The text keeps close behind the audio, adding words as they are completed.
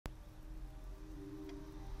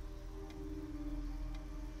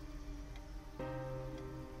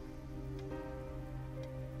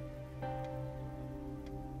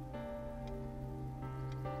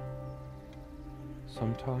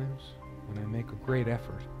Sometimes, when I make a great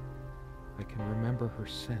effort, I can remember her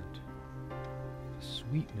scent, the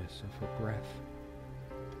sweetness of her breath.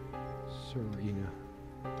 Serena.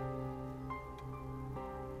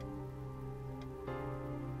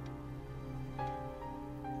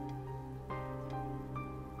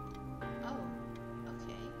 Oh,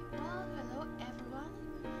 okay. Well, hello everyone.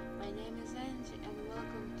 My name is Angie and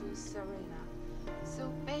welcome to Serena.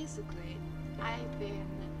 So basically, I've been,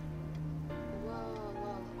 well,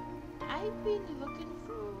 I've been looking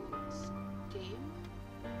through Steam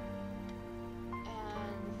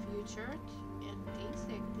and Futured and things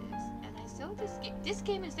like this, and I saw this game. This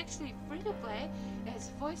game is actually free to play. It has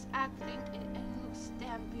voice acting and it looks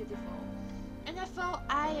damn beautiful. And I felt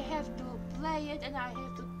I have to play it and I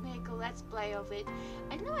have to make a let's play of it.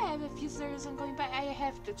 I know I have a few series ongoing, but I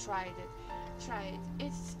have to try it.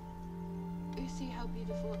 It's, you see how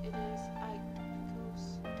beautiful it is. I can.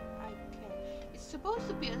 It's supposed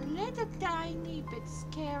to be a little tiny bit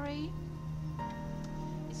scary.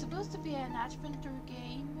 It's supposed to be an adventure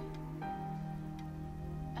game.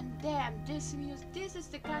 And damn, this is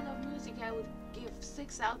the kind of music I would give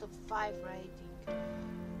 6 out of 5 rating.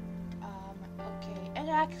 Okay, and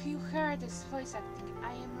like you heard this voice acting,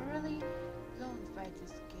 I am really blown by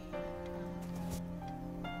this game.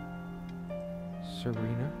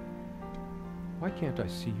 Serena? Why can't I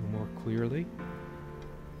see you more clearly?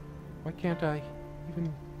 Why can't I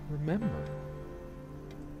even remember?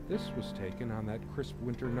 This was taken on that crisp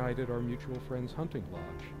winter night at our mutual friend's hunting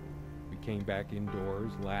lodge. We came back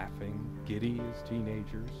indoors, laughing, giddy as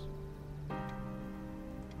teenagers.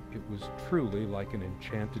 It was truly like an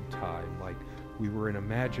enchanted time, like we were in a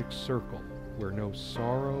magic circle where no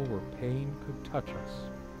sorrow or pain could touch us.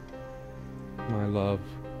 My love,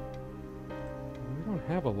 we don't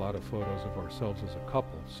have a lot of photos of ourselves as a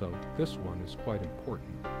couple, so this one is quite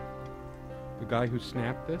important. The guy who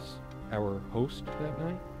snapped this, our host that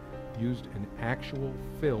night, used an actual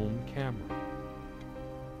film camera.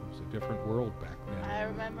 It was a different world back then. I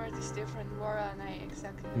remember this different world and I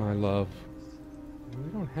exactly... My love,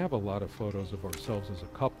 we don't have a lot of photos of ourselves as a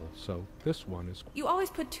couple, so this one is... You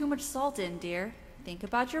always put too much salt in, dear. Think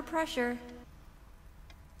about your pressure.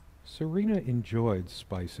 Serena enjoyed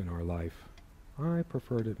spice in our life. I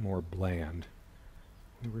preferred it more bland.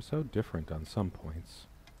 We were so different on some points.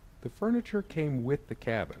 The furniture came with the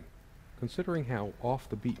cabin. Considering how off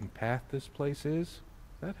the beaten path this place is,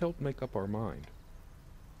 that helped make up our mind.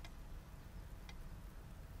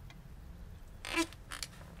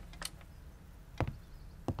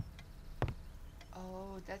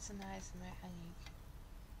 Oh, that's a nice mechanic.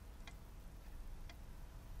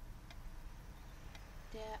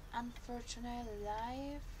 The Unfortunate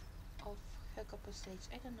Life of Sage.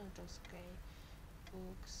 I don't know those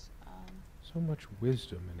books. So much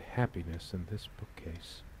wisdom and happiness in this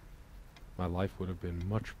bookcase. My life would have been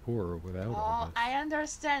much poorer without all Oh, this. I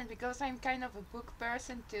understand, because I'm kind of a book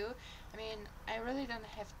person too. I mean, I really don't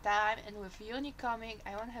have time, and with uni coming,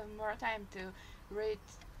 I won't have more time to read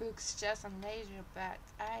books just on leisure, but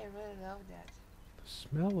I really love that. The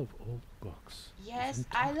smell of old books. Yes, is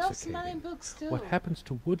I love intoxicating. smelling books too. What happens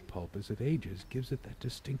to wood pulp as it ages gives it that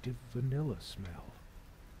distinctive vanilla smell.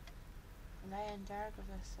 Light and dark of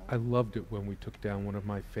the soul. I loved it when we took down one of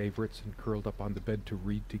my favorites and curled up on the bed to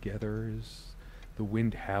read together as the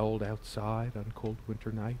wind howled outside on cold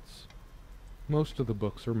winter nights. Most of the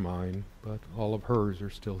books are mine, but all of hers are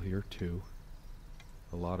still here too.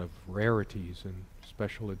 A lot of rarities and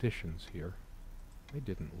special editions here. I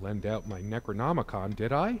didn't lend out my Necronomicon,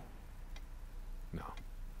 did I? No,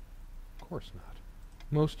 of course not.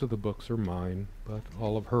 Most of the books are mine, but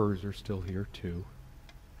all of hers are still here too.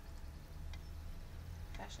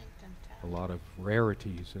 A lot of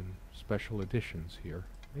rarities and special editions here.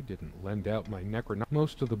 I didn't lend out my Necronomicon.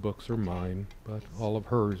 Most of the books are mine, but all of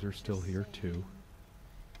hers are still here too.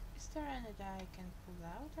 Is there any that I can pull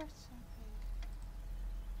out or something?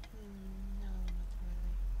 No, not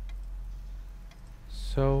really.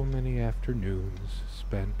 So many afternoons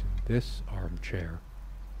spent in this armchair.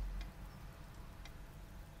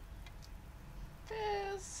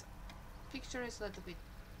 This picture is a little bit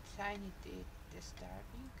tiny,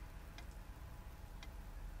 disturbing.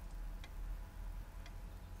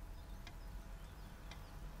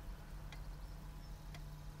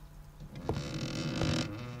 I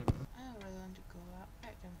don't really want to go out.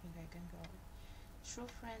 I don't think I can go. True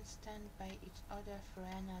friends stand by each other for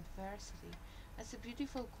any adversity. That's a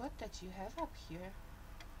beautiful quote that you have up here.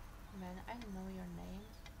 Man, I don't know your name.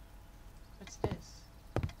 What's this?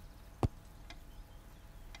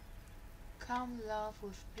 Come love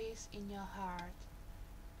with peace in your heart.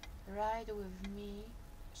 Ride with me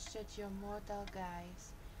shut your mortal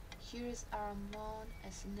gaze. Here's our moon,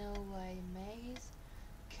 a snow-white maze.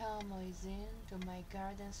 Come, in to my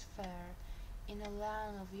gardens fair. In a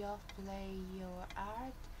land of your play, your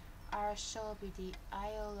art, ours shall be the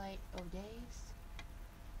highlight of days.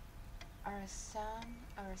 Our sun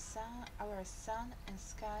and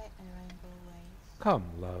sky and rainbow waves. Come,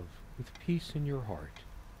 love, with peace in your heart,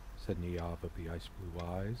 said Niamh of the ice-blue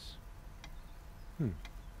eyes.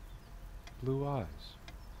 Blue eyes.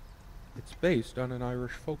 It's based on an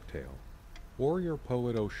Irish folk tale. Warrior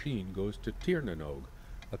poet O'Sheen goes to Tirnanog,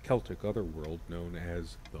 a Celtic otherworld known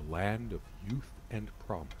as the Land of Youth and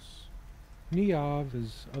Promise. Niamh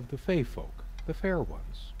is of the Fey folk, the fair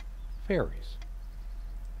ones, fairies.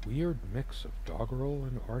 Weird mix of doggerel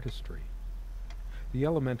and artistry. The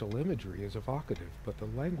elemental imagery is evocative, but the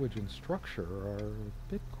language and structure are a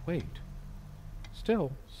bit quaint.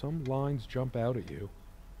 Still, some lines jump out at you.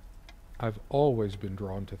 I've always been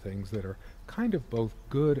drawn to things that are kind of both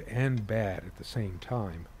good and bad at the same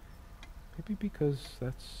time. Maybe because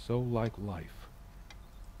that's so like life.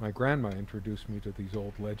 My grandma introduced me to these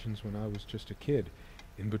old legends when I was just a kid,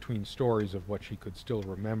 in between stories of what she could still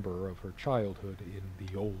remember of her childhood in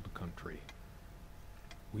the old country.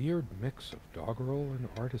 Weird mix of doggerel and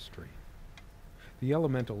artistry. The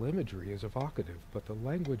elemental imagery is evocative, but the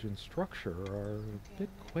language and structure are a bit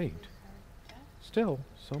quaint. Still,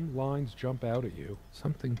 some lines jump out at you.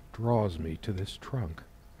 Something draws me to this trunk.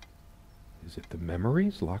 Is it the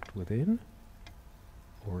memories locked within?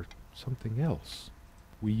 Or something else?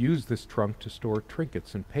 We use this trunk to store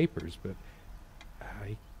trinkets and papers, but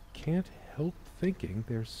I can't help thinking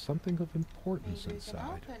there's something of importance Maybe inside. you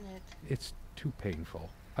can open it. It's too painful.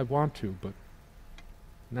 I want to, but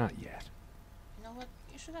not yet. You know what?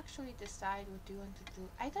 You should actually decide what you want to do.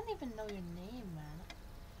 I don't even know your name, man.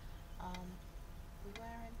 We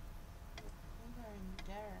weren't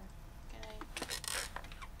there. Can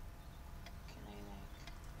I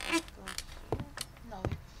like go here? No,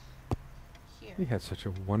 it's here. We had such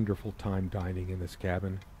a wonderful time dining in this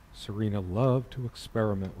cabin. Serena loved to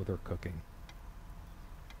experiment with her cooking.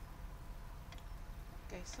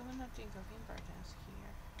 Okay, so nothing of importance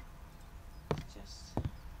here. It's just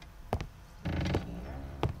here.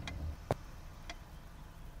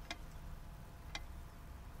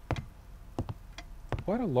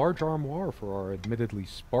 Quite a large armoire for our admittedly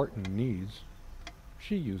Spartan needs.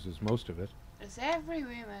 She uses most of it. It's every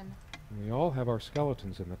woman. We all have our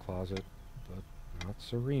skeletons in the closet, but not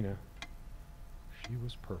Serena. She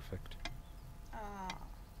was perfect. Ah,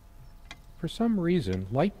 For some reason,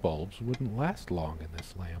 light bulbs wouldn't last long in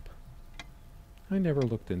this lamp. I never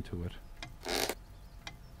looked into it.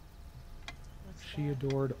 what's She that?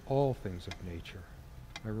 adored all things of nature.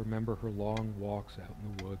 I remember her long walks out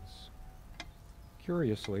in the woods.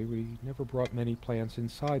 Curiously, we never brought many plants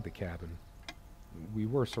inside the cabin. We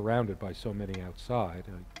were surrounded by so many outside,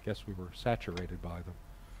 I guess we were saturated by them.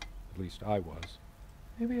 At least I was.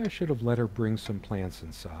 Maybe I should have let her bring some plants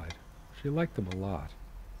inside. She liked them a lot.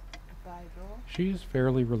 The Bible. She is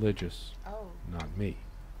fairly religious, Oh, not me.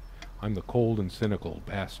 I'm the cold and cynical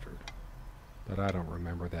bastard. But I don't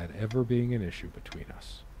remember that ever being an issue between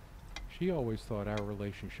us. She always thought our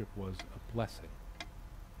relationship was a blessing.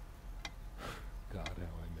 God, how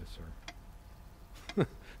I miss her.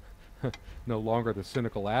 No longer the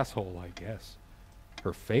cynical asshole, I guess.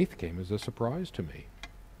 Her faith came as a surprise to me.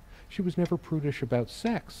 She was never prudish about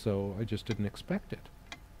sex, so I just didn't expect it.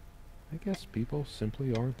 I guess people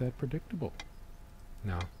simply aren't that predictable.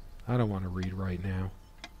 No, I don't want to read right now.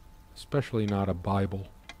 Especially not a Bible.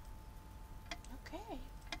 okay.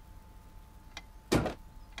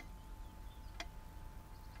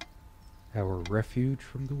 Our refuge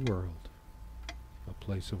from the world. A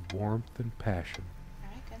place of warmth and passion.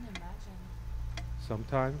 I can imagine.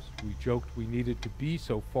 Sometimes we joked we needed to be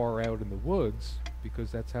so far out in the woods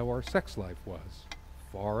because that's how our sex life was.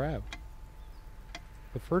 Far out.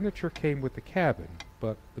 The furniture came with the cabin,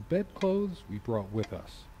 but the bedclothes we brought with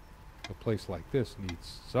us. A place like this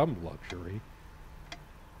needs some luxury.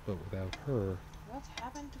 But without her, What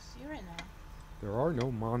happened to Serena? there are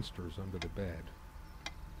no monsters under the bed.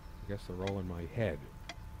 I guess they're all in my head.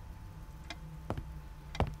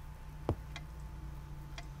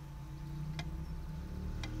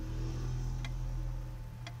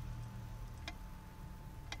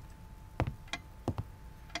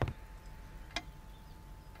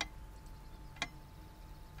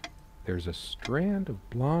 There's a strand of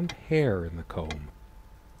blonde hair in the comb.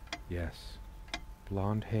 Yes,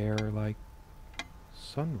 blonde hair like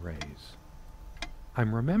sun rays.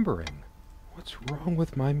 I'm remembering. What's wrong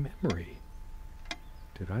with my memory?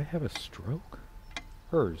 Did I have a stroke?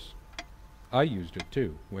 Hers. I used it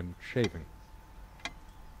too, when shaving.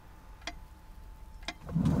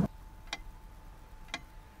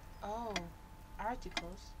 Oh,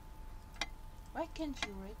 articles. Why can't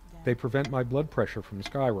you read them? They prevent my blood pressure from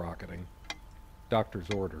skyrocketing. Doctor's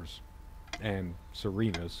orders. And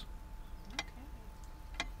Serena's.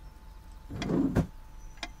 Okay.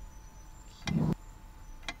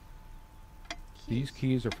 These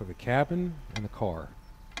keys are for the cabin and the car.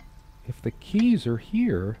 If the keys are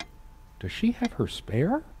here, does she have her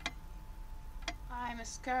spare? I'm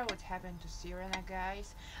scared what happened to Serena,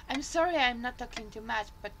 guys. I'm sorry I'm not talking too much,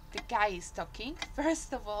 but the guy is talking,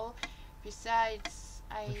 first of all. Besides,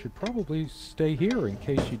 I should probably stay here in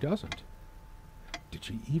case she doesn't. Did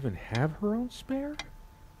she even have her own spare?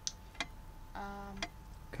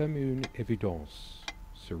 Comme une évidence.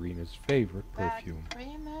 Serena's favorite perfume.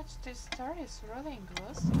 Pretty much the story is really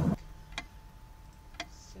engrossing.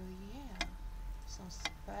 So yeah, some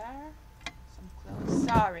spare, some clothes.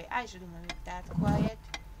 Sorry, I shouldn't have been that quiet.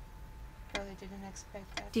 Really didn't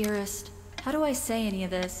expect that. Dearest, how do I say any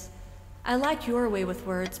of this? I like your way with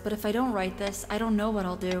words, but if I don't write this, I don't know what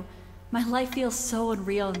I'll do. My life feels so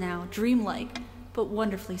unreal now, dreamlike, but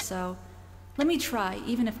wonderfully so. Let me try,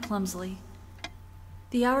 even if clumsily.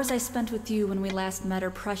 The hours I spent with you when we last met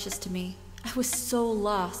are precious to me. I was so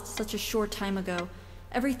lost such a short time ago.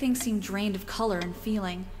 Everything seemed drained of color and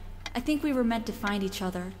feeling. I think we were meant to find each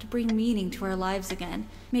other, to bring meaning to our lives again,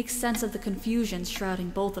 make sense of the confusion shrouding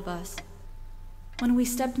both of us. When we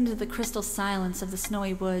stepped into the crystal silence of the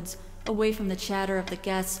snowy woods, away from the chatter of the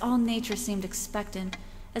guests, all nature seemed expectant,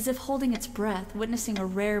 as if holding its breath, witnessing a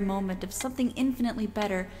rare moment of something infinitely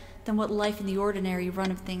better than what life in the ordinary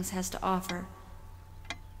run of things has to offer.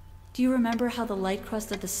 Do you remember how the light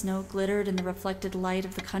crust of the snow glittered in the reflected light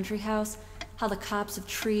of the country house? How the copse of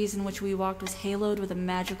trees in which we walked was haloed with a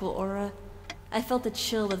magical aura? I felt the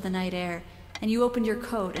chill of the night air, and you opened your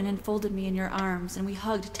coat and enfolded me in your arms, and we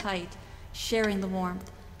hugged tight, sharing the warmth,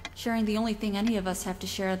 sharing the only thing any of us have to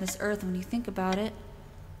share on this earth when you think about it.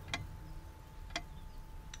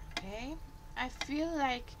 Okay, I feel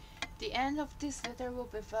like the end of this letter will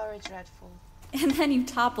be very dreadful. And then you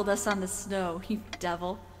toppled us on the snow, you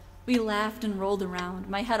devil. We laughed and rolled around,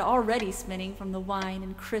 my head already spinning from the wine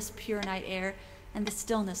and crisp, pure night air and the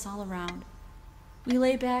stillness all around. We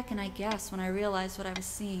lay back, and I gasped when I realized what I was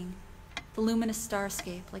seeing. The luminous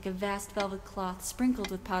starscape, like a vast velvet cloth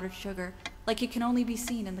sprinkled with powdered sugar, like it can only be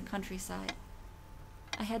seen in the countryside.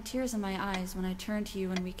 I had tears in my eyes when I turned to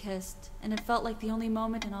you and we kissed, and it felt like the only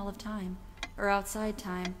moment in all of time, or outside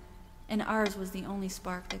time, and ours was the only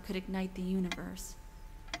spark that could ignite the universe.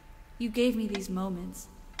 You gave me these moments.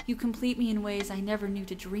 You complete me in ways I never knew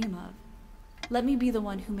to dream of. Let me be the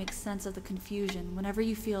one who makes sense of the confusion whenever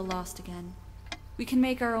you feel lost again. We can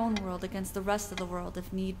make our own world against the rest of the world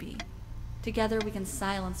if need be. Together we can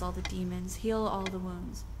silence all the demons, heal all the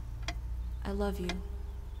wounds. I love you.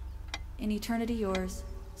 In eternity yours,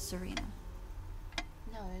 Serena.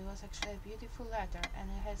 No, it was actually a beautiful letter, and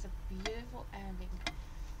it has a beautiful ending.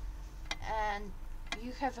 And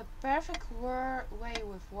you have a perfect way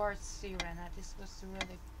with words, Serena. This was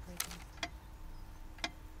really pretty.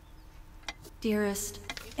 Dearest.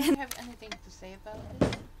 You don't have anything to say about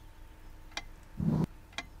this?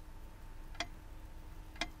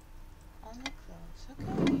 Only clothes.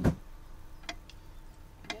 Okay.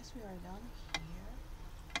 I guess we are done here.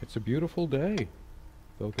 It's a beautiful day,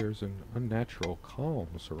 though there's an unnatural calm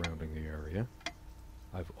surrounding the area.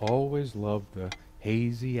 I've always loved the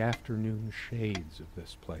hazy afternoon shades of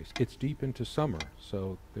this place. It's deep into summer,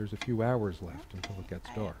 so there's a few hours left until it gets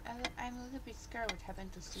dark. I'm a little bit scared what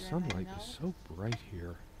happened to The Serena. sunlight is so bright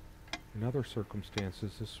here. In other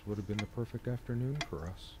circumstances, this would have been the perfect afternoon for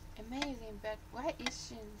us. Amazing, but why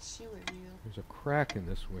isn't she with you? There's a crack in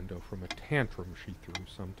this window from a tantrum she threw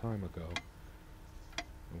some time ago.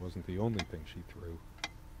 It wasn't the only thing she threw.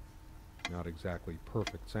 Not exactly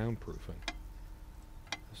perfect soundproofing.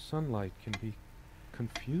 The sunlight can be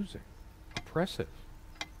confusing, oppressive,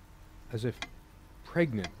 as if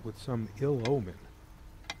pregnant with some ill omen.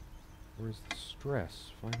 Or is the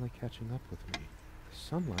stress finally catching up with me? The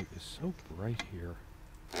sunlight is so bright here.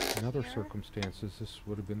 In other circumstances, this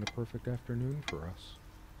would have been the perfect afternoon for us.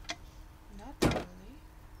 Not really.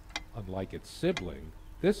 Unlike its sibling,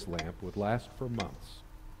 this lamp would last for months.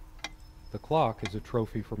 The clock is a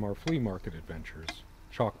trophy from our flea market adventures.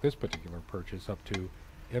 Chalk this particular purchase up to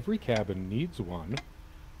every cabin needs one.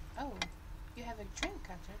 Oh, you have a dream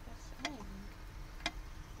catcher. That's amazing.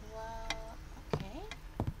 Well, okay.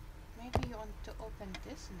 Maybe you want to open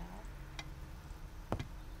this now.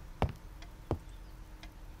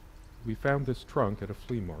 We found this trunk at a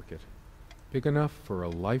flea market. Big enough for a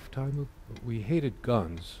lifetime of... We hated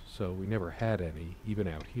guns, so we never had any, even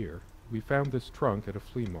out here. We found this trunk at a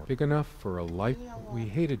flea market. Big enough for a life... We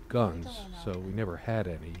hated guns, so we never had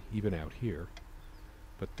any, even out here.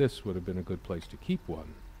 But this would have been a good place to keep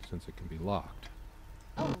one, since it can be locked.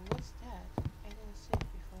 Oh, what's that? I didn't see it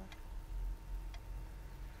before.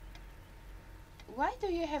 Why do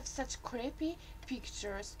you have such creepy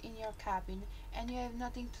pictures in your cabin and you have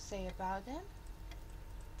nothing to say about them?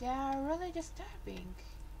 They are really disturbing.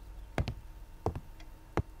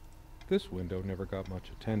 This window never got much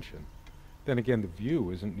attention. Then again, the view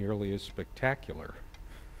isn't nearly as spectacular.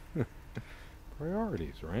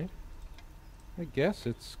 Priorities, right? I guess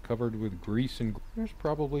it's covered with grease and... There's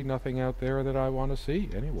probably nothing out there that I want to see,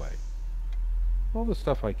 anyway. All the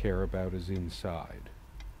stuff I care about is inside.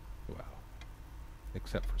 Well,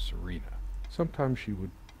 except for Serena. Sometimes she would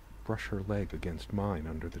brush her leg against mine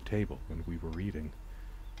under the table when we were eating.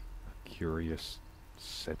 A curious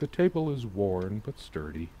scent. The table is worn but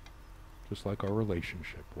sturdy, just like our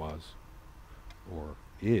relationship was. Or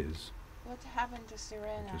is. What happened to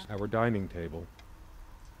Serena? Just our dining table.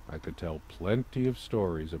 I could tell plenty of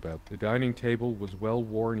stories about... The dining table was well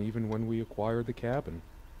worn even when we acquired the cabin.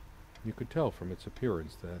 You could tell from its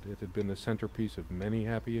appearance that it had been the centerpiece of many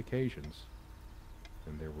happy occasions.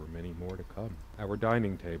 And there were many more to come. Our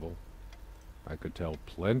dining table. I could tell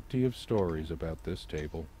plenty of stories about this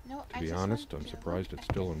table. No, To be honest, I'm surprised it's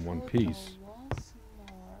still in one piece. Once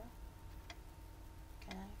more.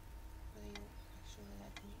 Can I? Will you actually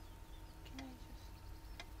let me? Can I just?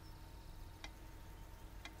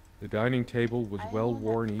 The dining table was I well wanna-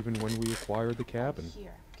 worn even when we acquired the cabin.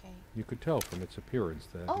 Here, okay. You could tell from its appearance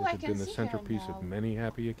that Oh, it I had can been the see her centerpiece now. of many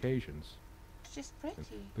happy occasions. She's pretty.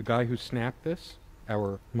 The guy who snapped this,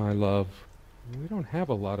 my love, we don't have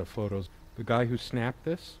a lot of photos. The guy who snapped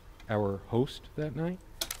this, our host that night,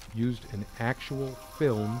 used an actual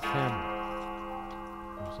film camera.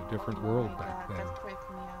 It was a different world Oh my back God, then. that creeped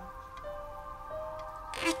me out.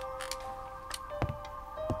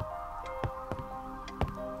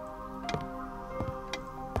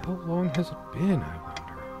 How long has it been, I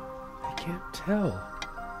wonder? I can't tell.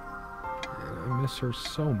 And I miss her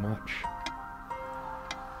so much.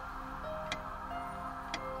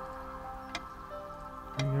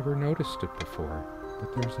 I never noticed it before,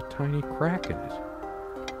 but there's a tiny crack in it.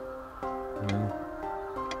 Well,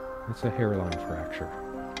 it's a hairline fracture.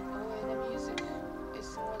 Oh, and the music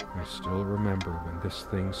is I still remember when this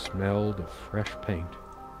thing smelled of fresh paint.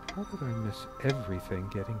 How could I miss everything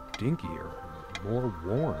getting dinkier, more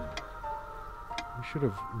worn? We should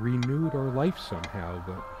have renewed our life somehow,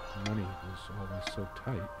 but money was always so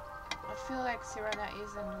tight. I feel like Serena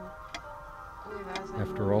isn't with us After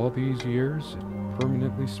anymore. all these years, it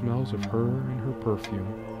permanently smells of her and her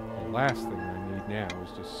perfume. The last thing I need now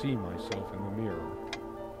is to see myself in the mirror.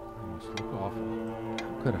 I must look awful.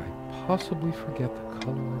 How could I possibly forget the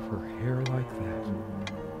color of her hair like that?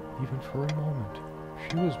 Even for a moment.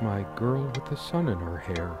 She was my girl with the sun in her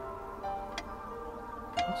hair.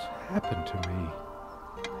 What's happened to me?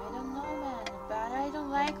 I don't know, man, but I don't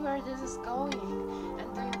like where this is going.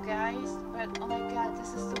 And do you guys? But oh my God,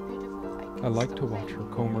 this is so beautiful. I liked to watch her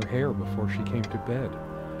comb her hair before she came to bed.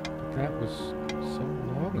 But that was so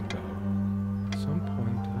long ago. At some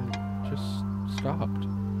point, I just stopped.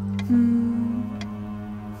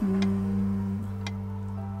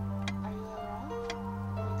 Are you around?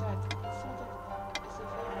 Oh my God, it sounded as if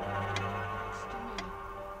you were next to me.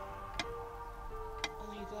 Oh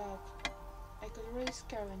my God, I got really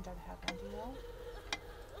scared when that happened, you know?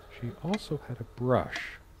 She also had a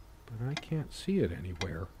brush, but I can't see it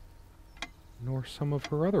anywhere. Nor some of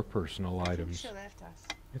her other personal items. She left us.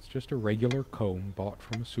 It's just a regular comb bought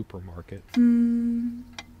from a supermarket.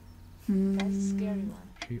 That's a scary one.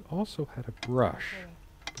 She also had a brush, Okay.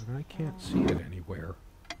 but I can't see it anywhere.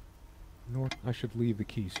 Nor I should leave the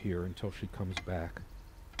keys here until she comes back,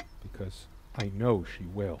 because I know she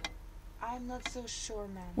will. I'm not so sure,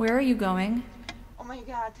 man. Where are you going? Oh my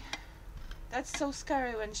God, that's so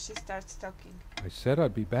scary when she starts talking. I said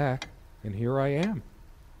I'd be back, and here I am.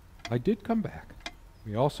 I did come back.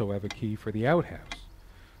 We also have a key for the outhouse,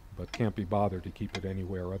 but can't be bothered to keep it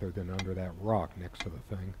anywhere other than under that rock next to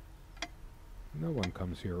the thing. No one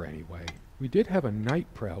comes here anyway. We did have a night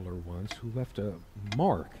prowler once who left a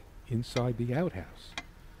mark inside the outhouse,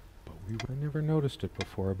 but I never noticed it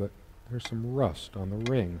before, but there's some rust on the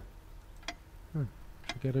ring.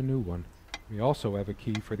 Should get a new one. We also have a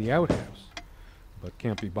key for the outhouse, but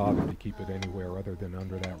can't be bothered to keep it anywhere other than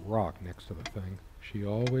under that rock next to the thing. She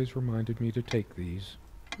always reminded me to take these.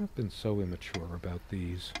 I've been so immature about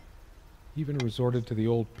these. Even resorted to the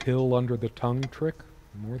old pill under the tongue trick.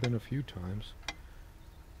 more than a few times.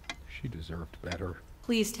 She deserved better.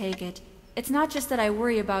 Please take it. It's not just that I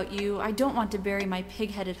worry about you. I don't want to bury my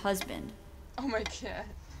pig-headed husband. Oh my god.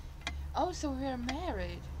 Oh, so we're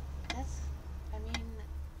married. That's, I mean,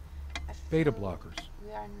 I Beta feel blockers.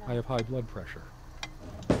 we are not. I have high blood pressure.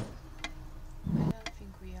 I don't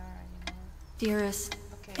think we are anymore. Dearest.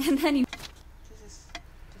 Okay, And then you... this is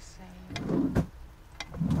the same.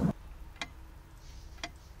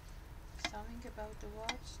 Something about the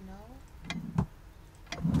watch? No.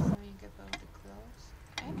 Something about the clothes?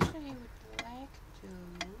 I actually would like to,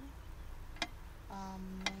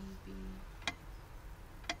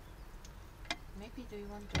 maybe do you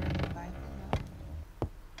want to read the Bible now?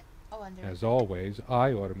 Oh, and As always,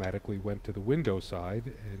 I automatically went to the window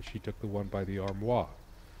side, and she took the one by the armoire.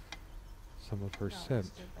 Some of her No, scent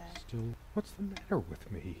it's too bad. still... What's the matter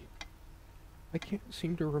with me? I can't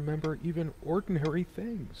seem to remember even ordinary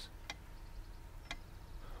things.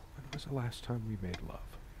 When was the last time we made love?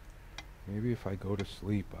 Maybe if I go to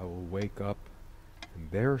sleep, I will wake up, and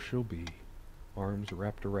there she'll be, arms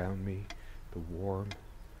wrapped around me, the warm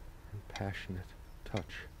and passionate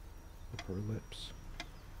touch of her lips.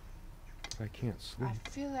 But I can't sleep. I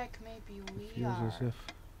feel like maybe It we feels are as if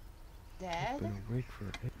I've dead. been awake for...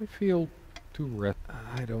 I feel too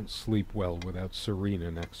I don't sleep well without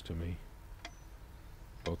Serena next to me.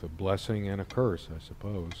 Both a blessing and a curse, I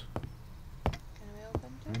suppose. Can we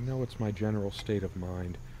open I this? know it's my general state of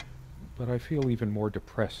mind, but I feel even more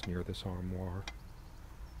depressed near this armoire.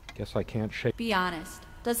 Guess I can't shake... Be honest.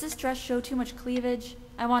 Does this dress show too much cleavage?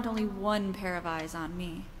 I want only one pair of eyes on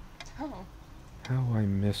me. Oh, How I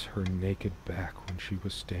miss her naked back when she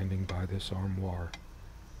was standing by this armoire.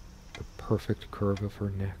 The perfect curve of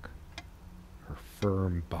her neck. Her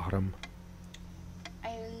firm bottom.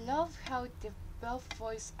 I love how the both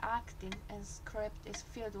voice acting and script is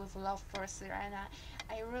filled with love for Serena.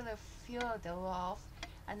 I really feel the love.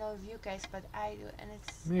 I know of you guys, but I do, and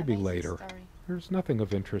it's Maybe amazing later. story. There's nothing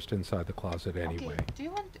of interest inside the closet anyway. Okay, do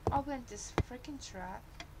you want to open this freaking trap?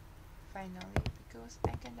 Finally, because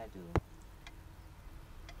I cannot do.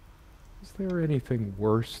 Is there anything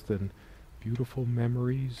worse than beautiful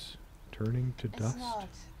memories turning to It's dust? not.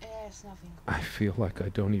 It's nothing. I feel like I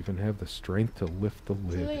don't even have the strength to lift the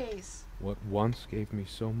lid. Please. What once gave me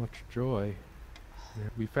so much joy.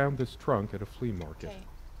 We found this trunk at a flea market.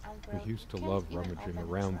 Okay. We used to love rummaging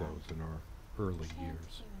around those in our early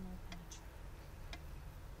years.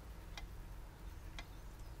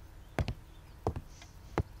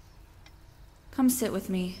 Come sit with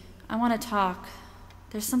me. I want to talk.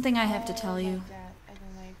 There's something I have to tell you. I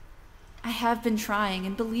don't like. I have been trying,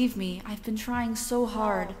 and believe me, I've been trying so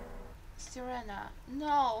hard. No. Serena,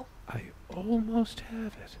 no. I almost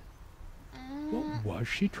have it. What was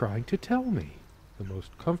she trying to tell me? The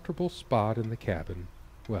most comfortable spot in the cabin.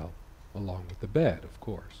 Well, along with the bed, of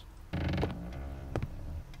course. I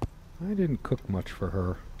didn't cook much for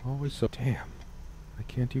her. Always so... Damn. I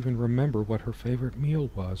can't even remember what her favorite meal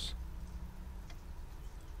was.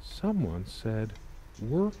 Someone said,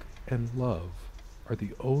 work and love are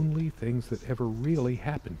the only things that ever really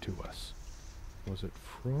happened to us. Was it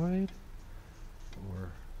Freud?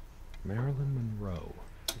 Or Marilyn Monroe?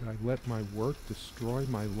 Did I let my work destroy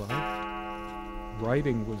my life?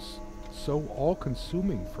 Writing was so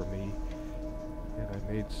all-consuming for me, yet I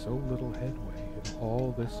made so little headway in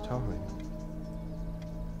all this time.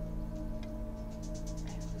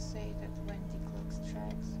 I have to say that when the clock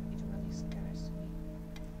strikes, it really scares me.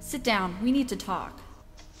 Sit down. We need to talk.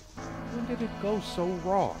 When did it go so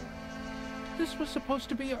wrong? This was supposed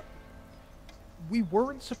to be a... We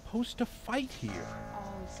weren't supposed to fight here.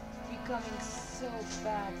 Oh, it's becoming so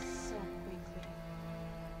bad so quickly.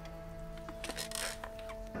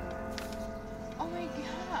 Oh my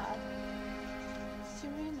god.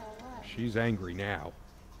 Serena, what? She's angry now.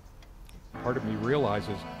 Part of me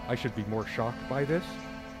realizes I should be more shocked by this,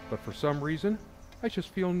 but for some reason, I just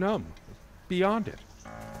feel numb. Beyond it.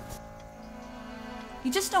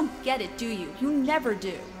 You just don't get it, do you? You never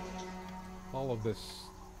do. All of these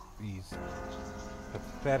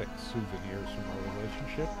pathetic souvenirs from our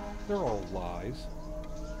relationship, they're all lies.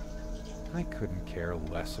 I couldn't care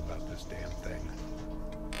less about this damn thing.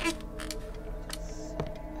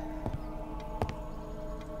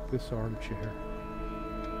 This armchair.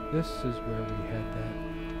 This is where we had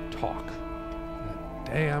that talk. That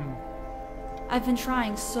damn... I've been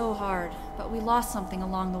trying so hard, but we lost something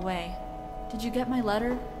along the way. Did you get my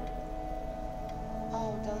letter?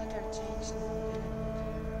 Oh, the letter changed. Oh my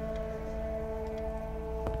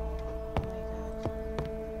god.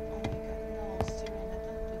 Oh my god, no, Serena,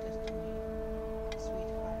 don't do this to me.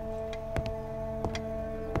 Sweetheart.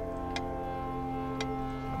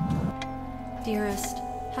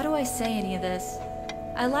 How do I say any of this?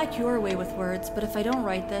 I like your way with words, but if I don't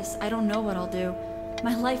write this, I don't know what I'll do.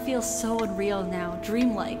 My life feels so unreal now,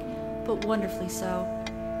 dreamlike, but wonderfully so.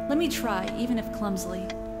 Let me try, even if clumsily.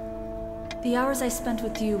 The hours I spent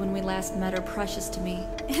with you when we last met are precious to me,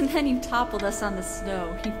 and then you toppled us on the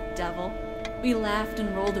snow, you devil. We laughed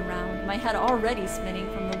and rolled around, my head already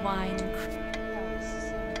spinning from the wine and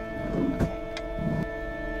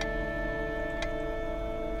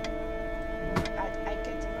I get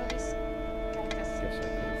really kind of Guess I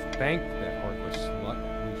could have thanked that heartless slut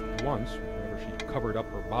at least once whenever she covered up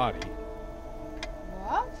her body.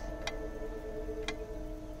 What?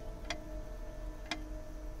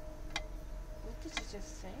 What did you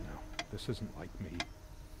just say? No, this isn't like me.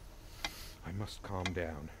 I must calm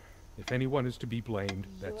down. If anyone is to be blamed,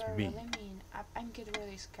 that's You are me. really mean. I'm getting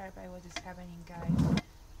really scared by what is happening, guys.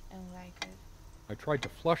 And like it. I tried to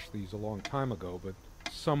flush these a long time ago, but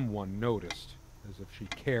someone noticed, as if she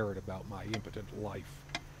cared about my impotent life.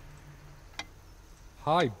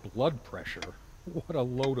 High blood pressure? What a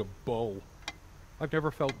load of bull. I've never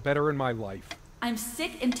felt better in my life. I'm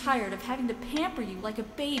sick and tired of having to pamper you like a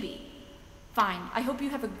baby. Fine, I hope you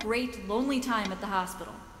have a great, lonely time at the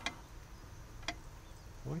hospital.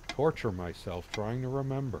 Why torture myself trying to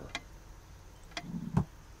remember?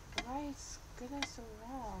 Why is goodness so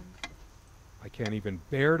wrong? I can't even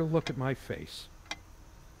bear to look at my face.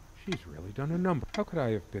 She's really done a number. How could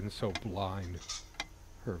I have been so blind?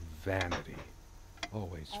 Her vanity.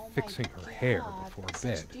 Always Oh fixing my her hair God, before it's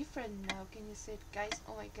bed. such different now. Can you see it, guys?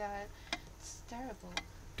 Oh my God, it's terrible.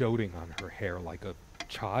 Doting on her hair like a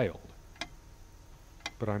child.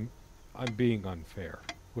 But I'm being unfair.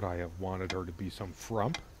 Would I have wanted her to be some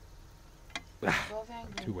frump? Both I'm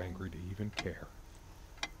angry too now. angry to even care.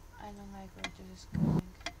 I don't like where this is going.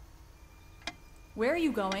 Where are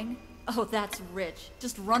you going? Oh, that's rich.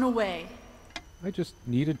 Just run away. I just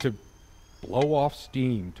needed to blow off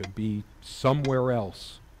steam, to be somewhere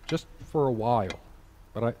else, just for a while.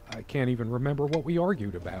 But I can't even remember what we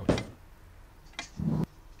argued about.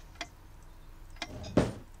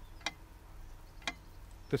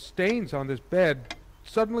 The stains on this bed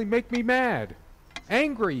suddenly make me mad.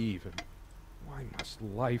 Angry even. Why must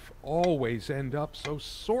life always end up so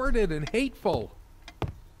sordid and hateful?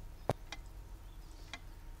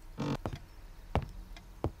 You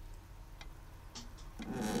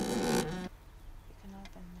can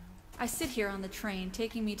open now. I sit here on the train,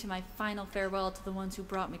 taking me to my final farewell to the ones who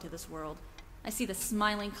brought me to this world. I see the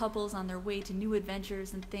smiling couples on their way to new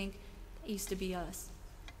adventures and think, that used to be us.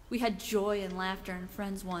 We had joy and laughter and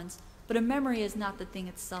friends once, but a memory is not the thing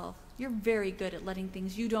itself. You're very good at letting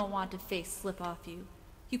things you don't want to face slip off you.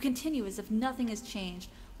 You continue as if nothing has changed,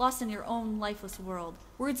 lost in your own lifeless world.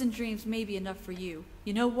 Words and dreams may be enough for you.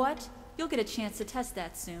 You know what? You'll get a chance to test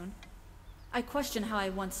that soon. I question how I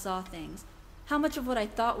once saw things. How much of what I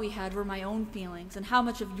thought we had were my own feelings, and how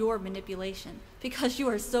much of your manipulation, because you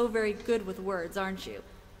are so very good with words, aren't you?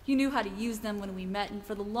 You knew how to use them when we met, and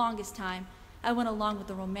for the longest time, I went along with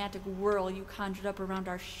the romantic whirl you conjured up around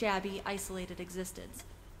our shabby, isolated existence.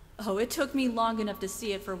 Oh, it took me long enough to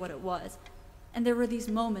see it for what it was. And there were these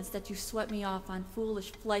moments that you swept me off on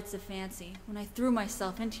foolish flights of fancy, when I threw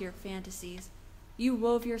myself into your fantasies. You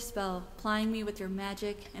wove your spell, plying me with your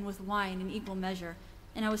magic and with wine in equal measure,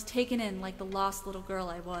 and I was taken in like the lost little girl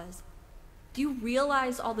I was. Do you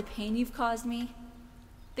realize all the pain you've caused me?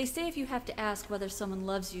 They say if you have to ask whether someone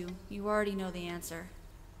loves you, you already know the answer.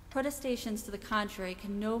 Protestations to the contrary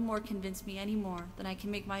can no more convince me any more than I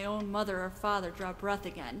can make my own mother or father draw breath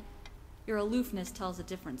again. Your aloofness tells a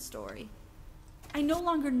different story. I no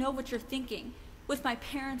longer know what you're thinking. With my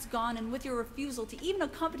parents gone and with your refusal to even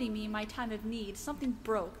accompany me in my time of need, something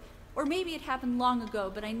broke. Or maybe it happened long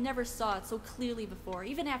ago, but I never saw it so clearly before,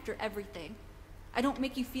 even after everything. I don't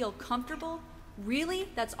make you feel comfortable? Really?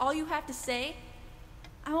 That's all you have to say?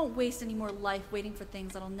 I won't waste any more life waiting for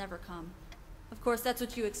things that'll never come. Of course, that's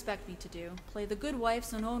what you expect me to do. Play the good wife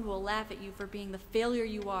so no one will laugh at you for being the failure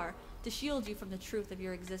you are, to shield you from the truth of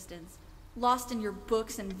your existence. Lost in your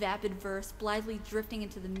books and vapid verse, blithely drifting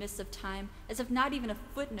into the mists of time, as if not even a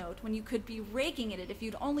footnote, when you could be raking at it if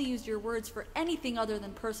you'd only used your words for anything other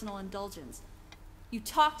than personal indulgence. You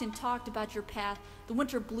talked and talked about your path, the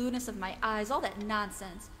winter blueness of my eyes, all that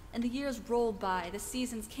nonsense. And the years rolled by, the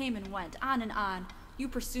seasons came and went, on, you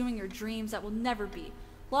pursuing your dreams that will never be,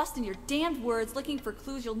 lost in your damned words, looking for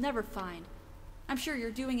clues you'll never find. I'm sure you're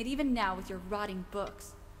doing it even now with your rotting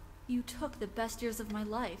books. You took the best years of my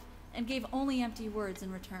life, and gave only empty words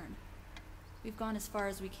in return. We've gone as far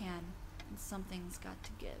as we can, and something's got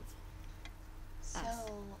to give. So, Us.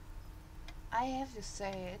 I have to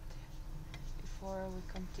say it before we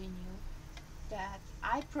continue. that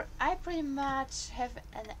I pretty much have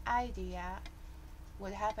an idea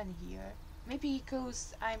what happened here. Maybe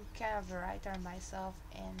because I'm kind of a writer myself,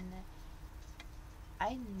 and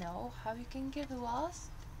I know how you can get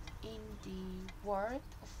lost in the world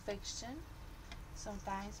of fiction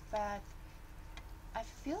sometimes, but I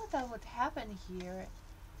feel that what happened here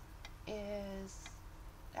is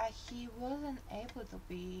that he wasn't able to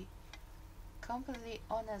be completely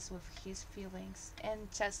honest with his feelings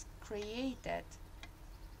and just created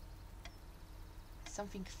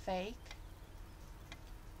something fake.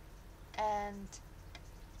 And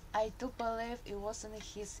I do believe it wasn't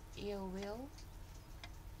his ill will,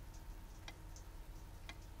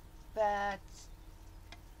 but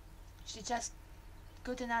she just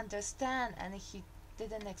couldn't understand and he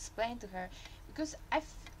didn't explain to her. Because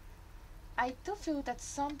I do feel that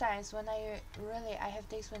sometimes when I have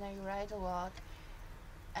days when I write a lot,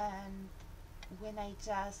 and when I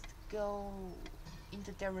just go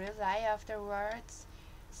into the real life afterwards,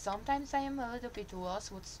 sometimes I am a little bit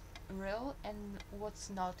lost what's real and what's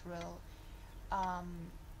not real.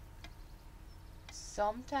 Um,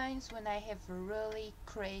 Sometimes when I have really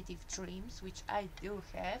creative dreams, which I do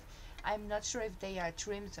have, I'm not sure if they are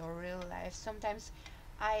dreams or real life. Sometimes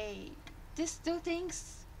I these two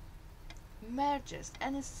things merges,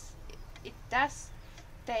 and it does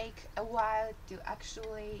take a while to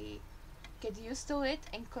actually get used to it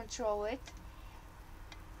and control it.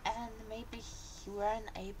 And maybe he weren't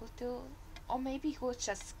able to, or maybe he was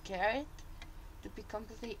just scared, to be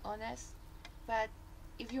completely honest. But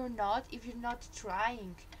if you're not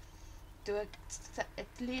trying to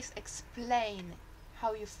at least explain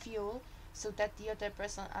how you feel so that the other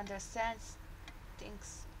person understands,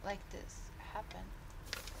 things like this happen.